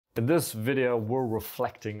In this video, we're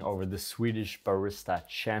reflecting over the Swedish Barista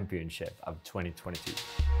Championship of 2022.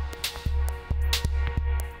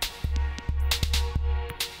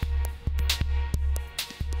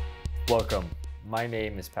 Welcome, my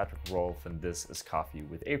name is Patrick and this is Coffee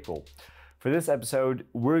with April. For this episode,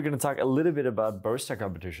 we're going to talk a little bit about barista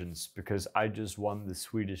competitions because I just won the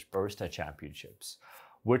Swedish Barista Championships,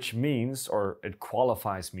 which means, or it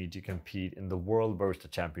qualifies me to compete in the World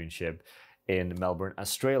Barista Championship in Melbourne,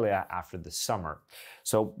 Australia after the summer.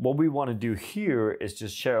 So what we want to do here is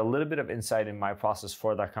just share a little bit of insight in my process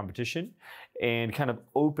for that competition and kind of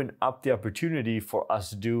open up the opportunity for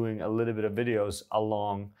us doing a little bit of videos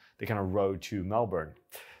along the kind of road to Melbourne.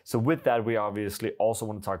 So with that, we obviously also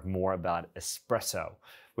want to talk more about espresso,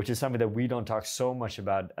 which is something that we don't talk so much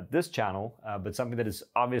about at this channel, but something that is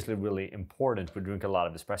obviously really important. We drink a lot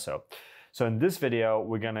of espresso. So in this video,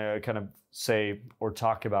 we're gonna kind of say or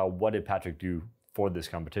talk about what did Patrik do for this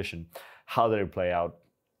competition, how did it play out,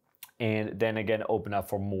 and then again open up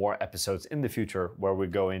for more episodes in the future where we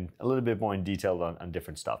go in a little bit more in detail on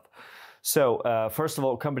different stuff. So first of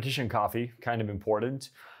all, competition coffee, kind of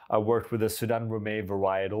important. I worked with a Sudan Rume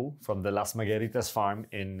varietal from the Las Margaritas farm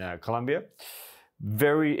in Colombia.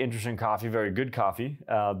 Very interesting coffee, very good coffee.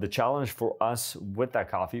 The challenge for us with that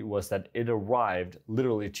coffee was that it arrived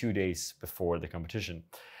literally 2 days before the competition.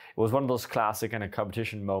 It was one of those classic kind of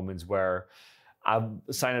competition moments where I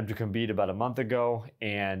signed up to compete about a month ago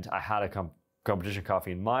and I had a competition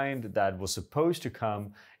coffee in mind that was supposed to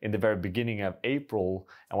come in the very beginning of April.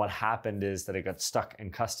 And what happened is that it got stuck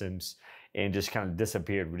in customs and just kind of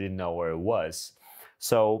disappeared. We didn't know where it was.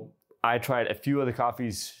 So I tried a few other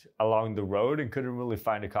coffees along the road and couldn't really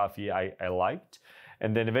find a coffee I liked.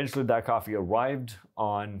 And then eventually that coffee arrived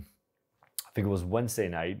on, I think it was Wednesday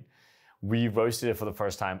night. We roasted it for the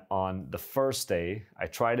first time on the first day. I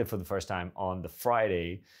tried it for the first time on the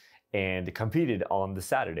Friday and competed on the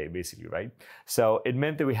Saturday, basically, right? So it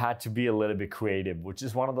meant that we had to be a little bit creative, which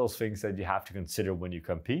is one of those things that you have to consider when you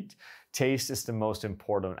compete. Taste is the most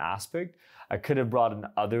important aspect. I could have brought in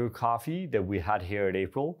other coffee that we had here at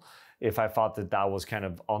April if I thought that that was kind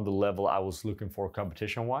of on the level I was looking for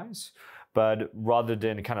competition-wise. But rather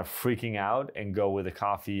than kind of freaking out and go with a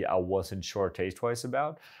coffee I wasn't sure taste-wise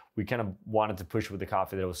about, we kind of wanted to push with the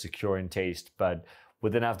coffee that was secure in taste, but we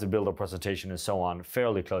didn't have to build a presentation and so on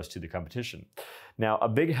fairly close to the competition. Now, a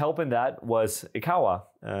big help in that was Ikawa.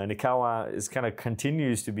 And Ikawa is kind of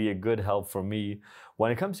continues to be a good help for me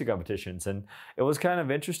when it comes to competitions. And it was kind of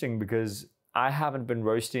interesting because I haven't been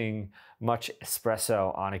roasting much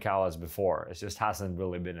espresso on Ikawas before. It just hasn't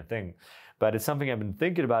really been a thing. But it's something I've been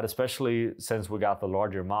thinking about, especially since we got the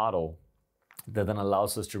larger model that then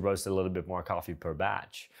allows us to roast a little bit more coffee per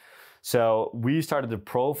batch. So we started to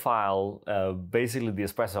profile basically the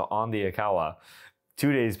espresso on the Ikawa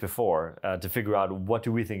 2 days before to figure out what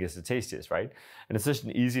do we think is the tastiest, right? And it's such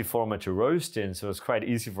an easy format to roast in, so it's quite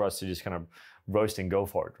easy for us to just kind of roast and go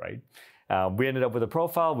for it, right? We ended up with a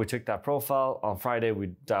profile. We took that profile. On Friday, we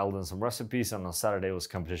dialed in some recipes, and on Saturday was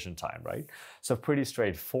competition time, right? So pretty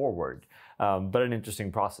straightforward, but an interesting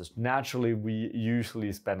process. Naturally, we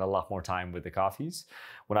usually spend a lot more time with the coffees.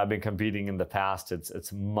 When I've been competing in the past,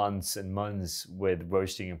 it's months and months with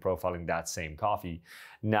roasting and profiling that same coffee.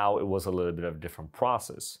 Now it was a little bit of a different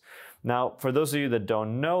process. Now, for those of you that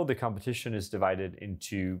don't know, the competition is divided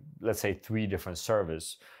into, let's say, 3 different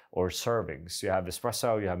servers or servings. You have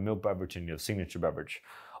espresso, you have milk beverage, and you have signature beverage.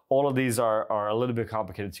 All of these are a little bit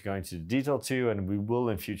complicated to go into detail to, and we will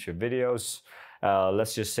in future videos.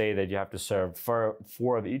 Let's just say that you have to serve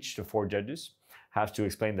 4 of each to 4 judges, have to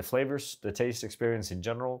explain the flavors, the taste experience in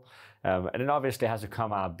general, and it obviously has to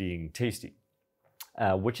come out being tasty,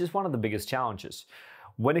 which is one of the biggest challenges.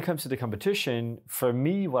 When it comes to the competition, for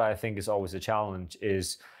me, what I think is always a challenge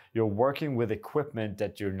is you're working with equipment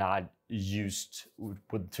that you're not used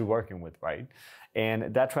to working with, right?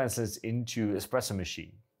 And that translates into espresso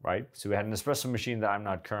machine, right? So we had an espresso machine that I'm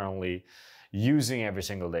not currently using every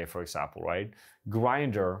single day, for example, right?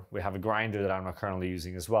 Grinder, we have a grinder that I'm not currently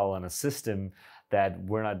using as well, and a system that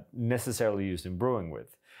we're not necessarily used in brewing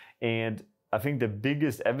with. And I think the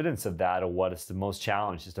biggest evidence of that, or what is the most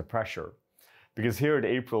challenge, is the pressure. Because here at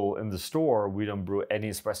April in the store, we don't brew any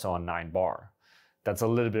espresso on 9 bar. That's a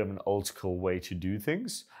little bit of an old school way to do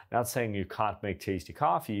things. Not saying you can't make tasty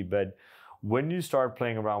coffee, but when you start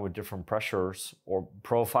playing around with different pressures or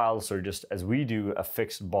profiles, or just as we do, a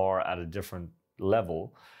fixed bar at a different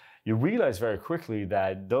level, you realize very quickly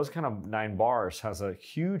that those kind of 9 bars has a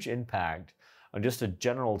huge impact on just a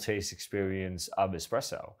general taste experience of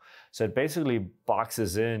espresso. So it basically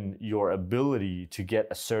boxes in your ability to get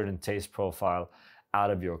a certain taste profile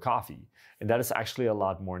out of your coffee. And that is actually a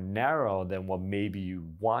lot more narrow than what maybe you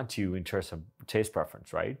want to in terms of taste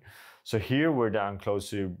preference, right? So here we're down close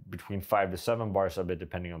to between 5 to 7 bars a bit,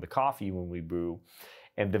 depending on the coffee when we brew.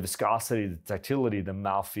 And the viscosity, the tactility, the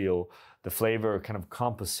mouthfeel, the flavor kind of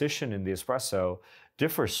composition in the espresso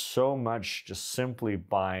differs so much just simply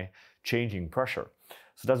by changing pressure.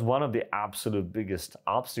 So that's one of the absolute biggest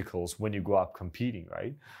obstacles when you go up competing,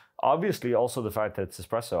 right? Obviously, also the fact that it's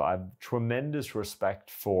espresso. I have tremendous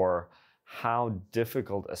respect for how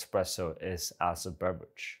difficult espresso is as a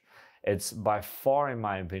beverage. It's by far, in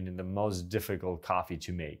my opinion, the most difficult coffee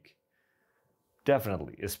to make.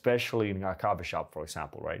 Definitely, especially in a coffee shop, for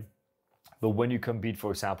example, right? But when you compete, for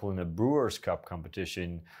example, in a Brewers Cup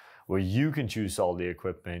competition, where you can choose all the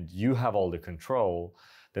equipment, you have all the control,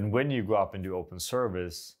 then when you go up and do open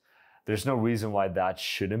service, there's no reason why that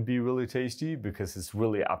shouldn't be really tasty, because it's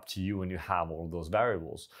really up to you when you have all those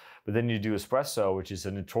variables. But then you do espresso, which is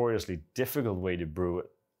a notoriously difficult way to brew it,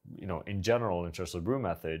 in general, in terms of brew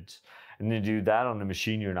methods. And then you do that on a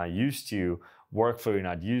machine you're not used to, workflow you're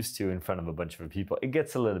not used to in front of a bunch of people. It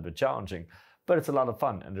gets a little bit challenging, but it's a lot of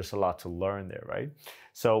fun and there's a lot to learn there, right?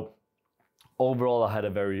 So overall, I had a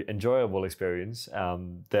very enjoyable experience.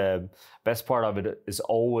 The best part of it is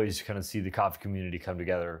always kind of see the coffee community come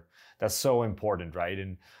together. That's so important, right?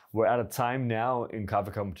 And we're at a time now in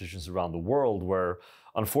coffee competitions around the world where,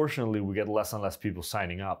 unfortunately, we get less and less people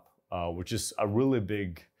signing up, which is a really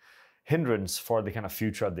big hindrance for the kind of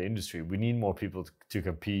future of the industry. We need more people to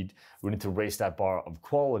compete. We need to raise that bar of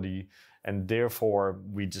quality, and therefore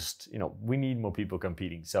we just, we need more people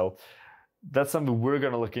competing. So that's something we're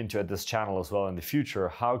going to look into at this channel as well in the future.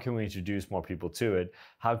 How can we introduce more people to it?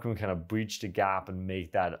 How can we kind of breach the gap and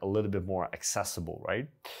make that a little bit more accessible, right?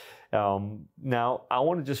 Now, I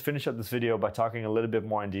want to just finish up this video by talking a little bit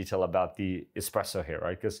more in detail about the espresso here,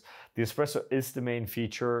 right? Because the espresso is the main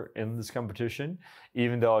feature in this competition,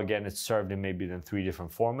 even though, again, it's served in maybe 3 different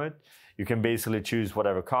formats. You can basically choose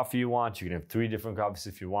whatever coffee you want. You can have 3 different coffees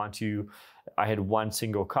if you want to. I had 1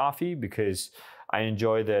 single coffee because I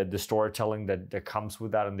enjoy the storytelling that comes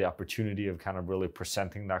with that and the opportunity of kind of really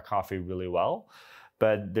presenting that coffee really well.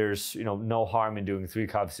 But there's no harm in doing 3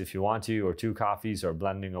 coffees if you want to, or 2 coffees, or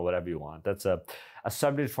blending, or whatever you want. That's a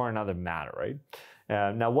subject for another matter, right?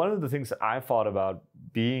 Now, one of the things that I thought about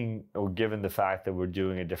given the fact that we're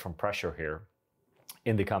doing a different pressure here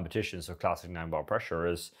in the competition, so classic 9-bar pressure,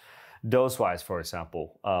 is dose-wise, for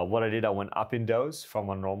example. What I did, I went up in dose from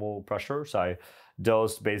a normal pressure. So I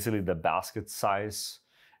dosed basically the basket size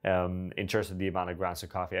in terms of the amount of grams of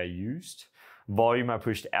coffee I used. Volume I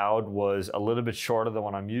pushed out was a little bit shorter than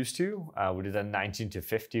what I'm used to. We did a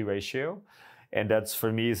 19:50 ratio. And that's,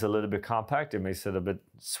 for me, is a little bit compact. It makes it a bit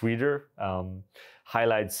sweeter.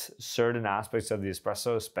 Highlights certain aspects of the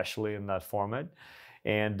espresso, especially in that format.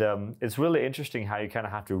 And it's really interesting how you kind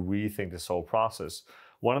of have to rethink this whole process.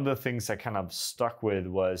 One of the things I kind of stuck with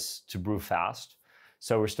was to brew fast.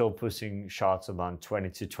 So we're still pushing shots about 20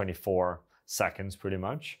 to 24 seconds, pretty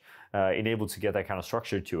much, able to get that kind of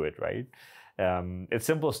structure to it, right? It's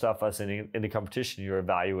simple stuff as in the competition, you're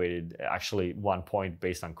evaluated actually 1 point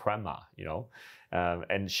based on crema,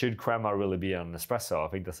 and should crema really be on an espresso? I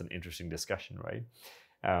think that's an interesting discussion, right?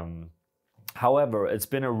 However, it's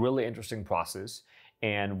been a really interesting process,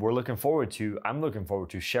 and I'm looking forward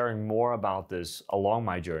to sharing more about this along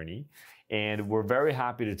my journey. And we're very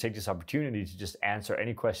happy to take this opportunity to just answer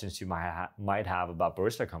any questions you might have about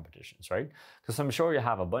barista competitions, right? Because I'm sure you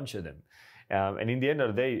have a bunch of them. And in the end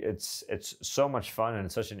of the day, it's so much fun and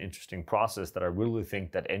it's such an interesting process that I really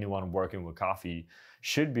think that anyone working with coffee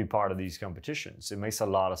should be part of these competitions. It makes a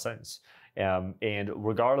lot of sense. And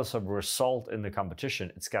regardless of result in the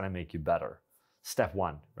competition, it's gonna make you better. Step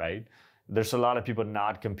 1, right? There's a lot of people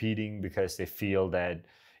not competing because they feel that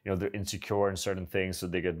they're insecure in certain things, so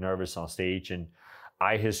they get nervous on stage. And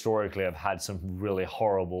I historically have had some really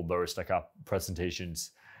horrible Barista Cup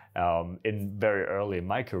presentations in very early in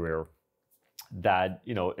my career. That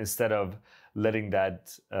instead of letting that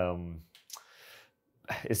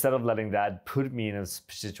put me in a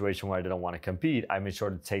situation where I didn't want to compete, I made sure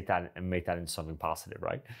to take that and make that into something positive,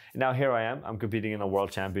 right? And now here I am. I'm competing in a World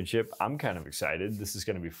Championship. I'm kind of excited. This is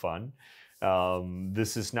going to be fun.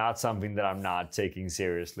 This is not something that I'm not taking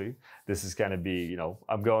seriously. This is going to be,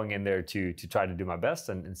 I'm going in there to try to do my best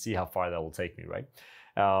and see how far that will take me, right?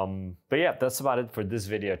 But yeah, that's about it for this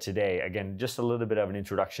video today. Again, just a little bit of an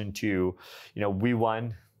introduction to, we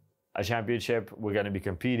won a championship. We're going to be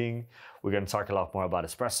competing. We're going to talk a lot more about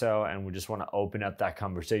espresso, and we just want to open up that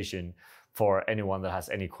conversation for anyone that has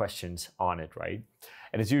any questions on it, right?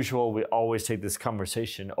 And as usual, we always take this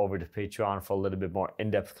conversation over to Patreon for a little bit more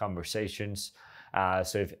in-depth conversations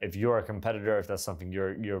So if you're a competitor, if that's something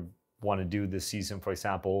you want to do this season, for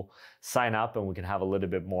example, sign up and we can have a little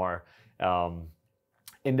bit more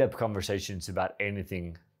in-depth conversations about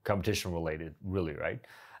anything competition related, really, right?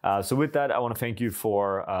 So with that, I want to thank you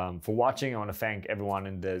for watching. I want to thank everyone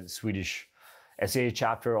in the Swedish SCA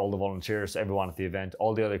chapter, all the volunteers, everyone at the event,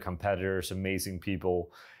 all the other competitors, amazing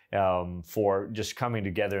people, for just coming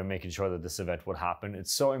together and making sure that this event would happen.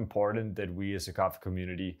 It's so important that we as a coffee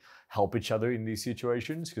community help each other in these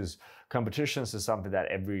situations, because competitions is something that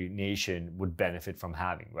every nation would benefit from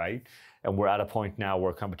having, right? And we're at a point now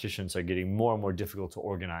where competitions are getting more and more difficult to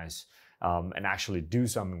organize and actually do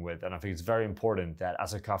something with. And I think it's very important that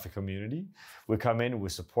as a coffee community, we come in, we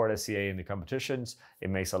support SCA in the competitions. It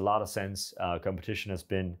makes a lot of sense. Competition has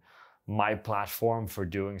been my platform for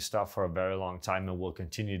doing stuff for a very long time and will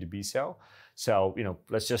continue to be so. So,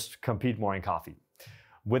 let's just compete more in coffee.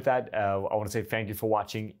 With that, I want to say thank you for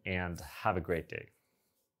watching and have a great day.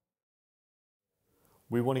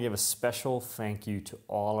 We want to give a special thank you to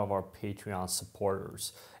all of our Patreon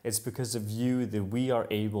supporters. It's because of you that we are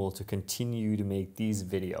able to continue to make these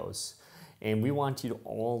videos. And we want you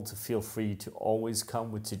all to feel free to always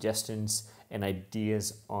come with suggestions and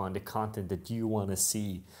ideas on the content that you want to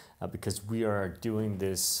see, because we are doing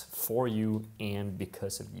this for you and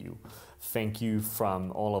because of you. Thank you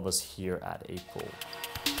from all of us here at April.